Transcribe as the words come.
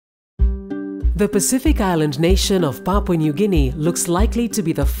The Pacific island nation of Papua New Guinea looks likely to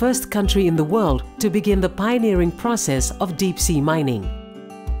be the first country in the world to begin the pioneering process of deep-sea mining.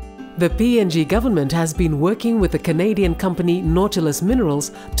 The PNG government has been working with the Canadian company Nautilus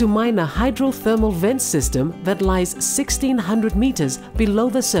Minerals to mine a hydrothermal vent system that lies 1,600 meters below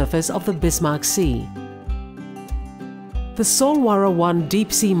the surface of the Bismarck Sea. The Solwara 1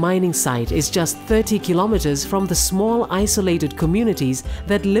 deep-sea mining site is just 30 kilometers from the small isolated communities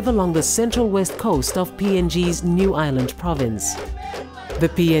that live along the central west coast of PNG's New Ireland province. The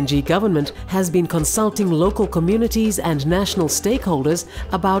PNG government has been consulting local communities and national stakeholders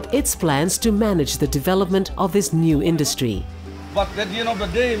about its plans to manage the development of this new industry. But at the end of the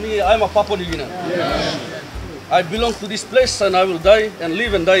day, I'm a Papua New Guinea. Yeah. I belong to this place and I will die and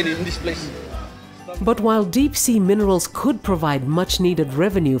live and die in this place. But while deep-sea minerals could provide much-needed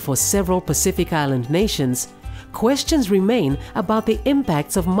revenue for several Pacific Island nations, questions remain about the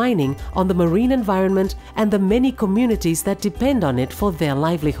impacts of mining on the marine environment and the many communities that depend on it for their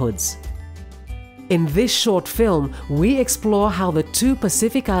livelihoods. In this short film, we explore how the two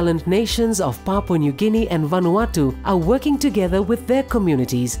Pacific Island nations of Papua New Guinea and Vanuatu are working together with their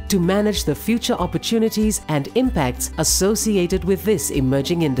communities to manage the future opportunities and impacts associated with this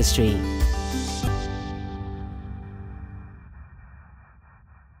emerging industry.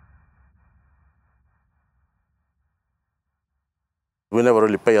 We never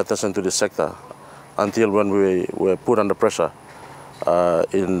really pay attention to this sector until when we were put under pressure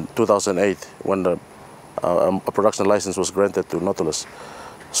in 2008 when a production license was granted to Nautilus.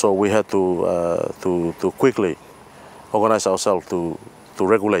 So we had to quickly organize ourselves to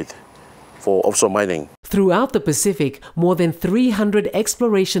regulate for offshore mining. Throughout the Pacific, more than 300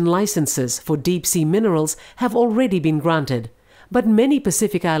 exploration licenses for deep-sea minerals have already been granted. But many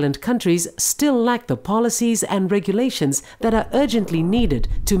Pacific Island countries still lack the policies and regulations that are urgently needed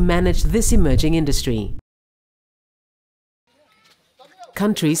to manage this emerging industry.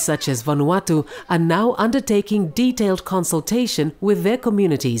 Countries such as Vanuatu are now undertaking detailed consultation with their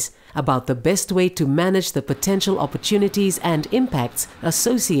communities about the best way to manage the potential opportunities and impacts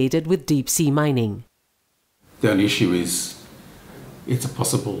associated with deep-sea mining. The only issue is it's a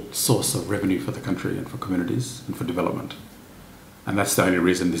possible source of revenue for the country and for communities and for development. And that's the only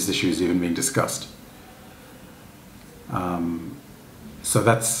reason this issue is even being discussed. So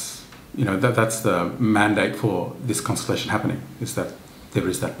that's the mandate for this consultation happening, is that there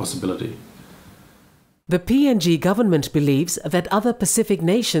is that possibility. The PNG government believes that other Pacific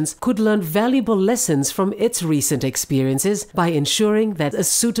nations could learn valuable lessons from its recent experiences by ensuring that a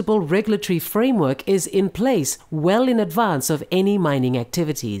suitable regulatory framework is in place well in advance of any mining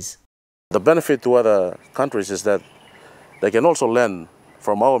activities. The benefit to other countries is that they can also learn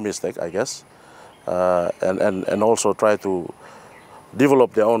from our mistake, I guess, and also try to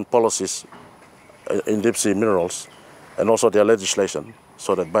develop their own policies in deep-sea minerals and also their legislation,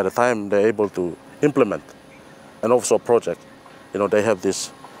 so that by the time they're able to implement an offshore project, they have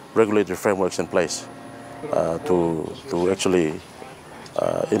these regulatory frameworks in place to actually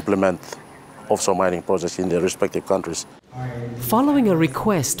implement offshore mining projects in their respective countries. Following a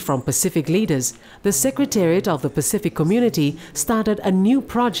request from Pacific leaders, the Secretariat of the Pacific Community started a new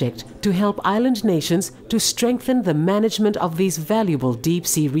project to help island nations to strengthen the management of these valuable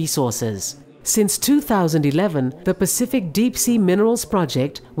deep-sea resources. Since 2011, the Pacific Deep Sea Minerals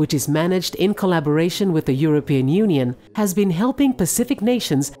Project, which is managed in collaboration with the European Union, has been helping Pacific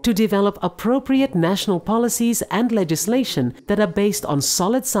nations to develop appropriate national policies and legislation that are based on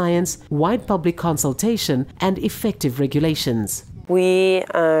solid science, wide public consultation, and effective regulations. We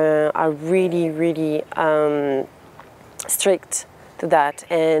are really strict to that,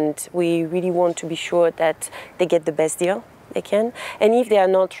 and we really want to be sure that they get the best deal they can. And if they are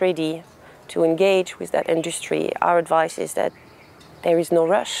not ready to engage with that industry, our advice is that there is no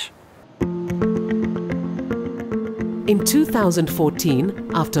rush. In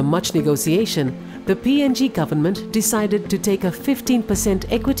 2014, after much negotiation, the PNG government decided to take a 15%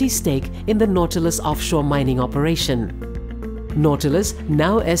 equity stake in the Nautilus offshore mining operation. Nautilus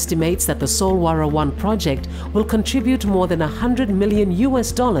now estimates that the Solwara 1 project will contribute more than $100 million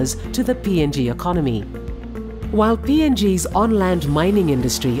to the PNG economy. While PNG's on-land mining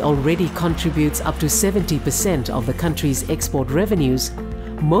industry already contributes up to 70% of the country's export revenues,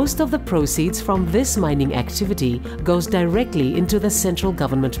 most of the proceeds from this mining activity goes directly into the central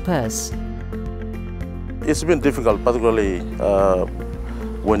government purse. It's been difficult, particularly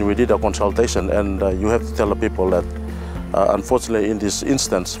when we did a consultation, and you have to tell the people that unfortunately in this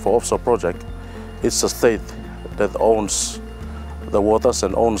instance for offshore project, it's the state that owns the waters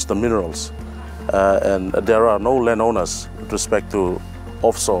and owns the minerals. And there are no landowners with respect to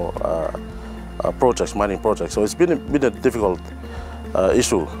offshore projects, mining projects. So it's been a difficult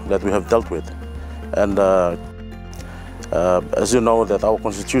issue that we have dealt with. And as you know, that our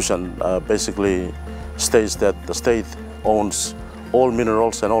constitution basically states that the state owns all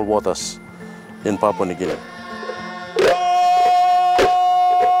minerals and all waters in Papua New Guinea.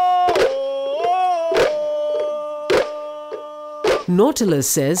 Nautilus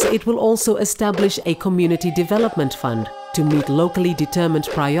says it will also establish a community development fund to meet locally determined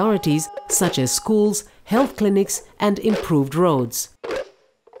priorities such as schools, health clinics and improved roads.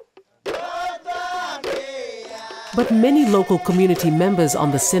 But many local community members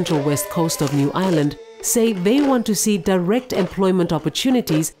on the central west coast of New Ireland say they want to see direct employment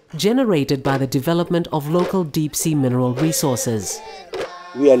opportunities generated by the development of local deep-sea mineral resources.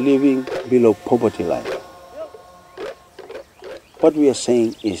 We are living below poverty line. What we are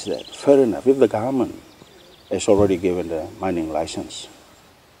saying is that, fair enough, if the government has already given the mining license,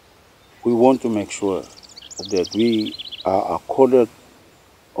 we want to make sure that we are accorded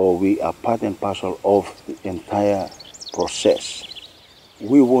or we are part and parcel of the entire process.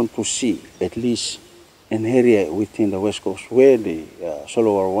 We want to see at least an area within the West Coast where the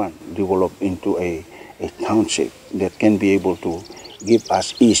Solowar 1 develop into a township that can be able to give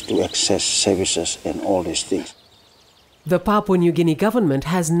us ease to access services and all these things. The Papua New Guinea government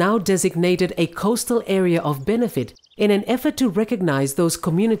has now designated a coastal area of benefit in an effort to recognize those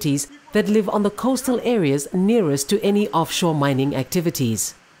communities that live on the coastal areas nearest to any offshore mining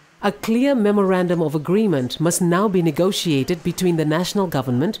activities. A clear memorandum of agreement must now be negotiated between the national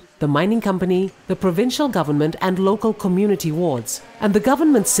government, the mining company, the provincial government and local community wards. And the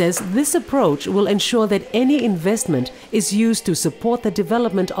government says this approach will ensure that any investment is used to support the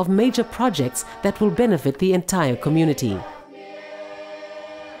development of major projects that will benefit the entire community.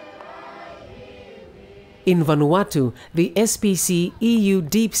 In Vanuatu, the SPC-EU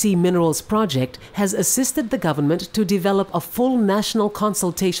Deep-Sea Minerals Project has assisted the government to develop a full national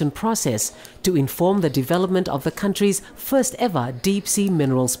consultation process to inform the development of the country's first ever deep-sea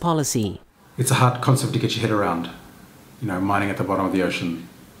minerals policy. It's a hard concept to get your head around, you know, mining at the bottom of the ocean.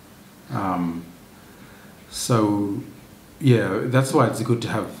 So, yeah, that's why it's good to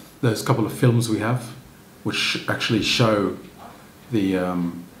have those couple of films we have, which actually show the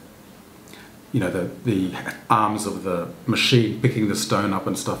you know, the arms of the machine picking the stone up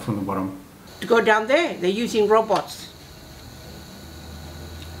and stuff from the bottom. To go down there, they're using robots.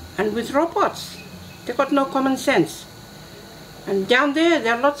 And with robots, they've got no common sense. And down there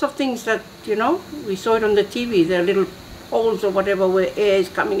are lots of things that, you know, we saw it on the TV, there are little holes or whatever where air is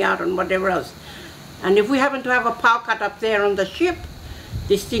coming out and whatever else. And if we happen to have a power cut up there on the ship,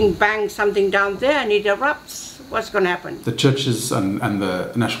 this thing bangs something down there and it erupts. What's going to happen? The churches and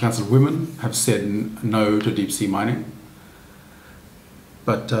the National Council of Women have said no to deep sea mining.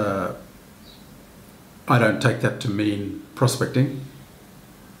 But I don't take that to mean prospecting.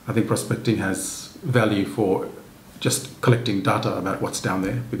 I think prospecting has value for just collecting data about what's down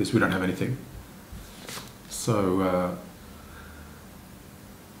there because we don't have anything. So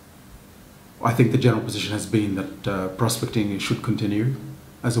I think the general position has been that prospecting should continue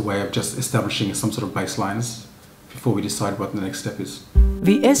as a way of just establishing some sort of baselines before we decide what the next step is.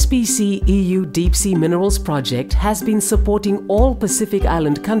 The SPC-EU Deep-Sea Minerals Project has been supporting all Pacific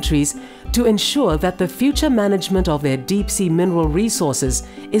Island countries to ensure that the future management of their deep-sea mineral resources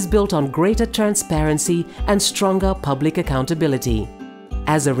is built on greater transparency and stronger public accountability.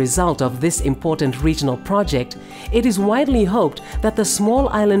 As a result of this important regional project, it is widely hoped that the small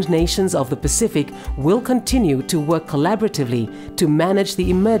island nations of the Pacific will continue to work collaboratively to manage the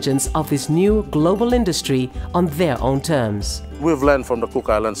emergence of this new global industry on their own terms. We've learned from the Cook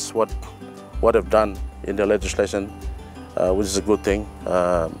Islands what they've done in their legislation, which is a good thing.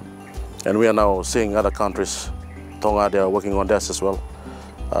 And we are now seeing other countries, Tonga, they are working on this as well.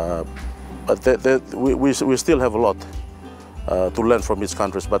 But we still have a lot to learn from these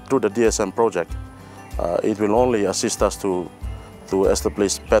countries, but through the DSM project, it will only assist us to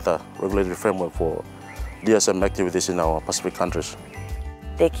establish better regulatory framework for DSM activities in our Pacific countries.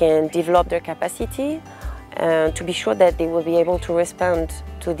 They can develop their capacity to be sure that they will be able to respond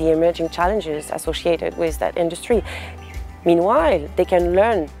to the emerging challenges associated with that industry. Meanwhile, they can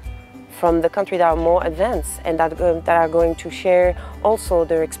learn from the countries that are more advanced and that are going to share also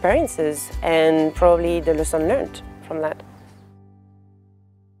their experiences and probably the lesson learned from that.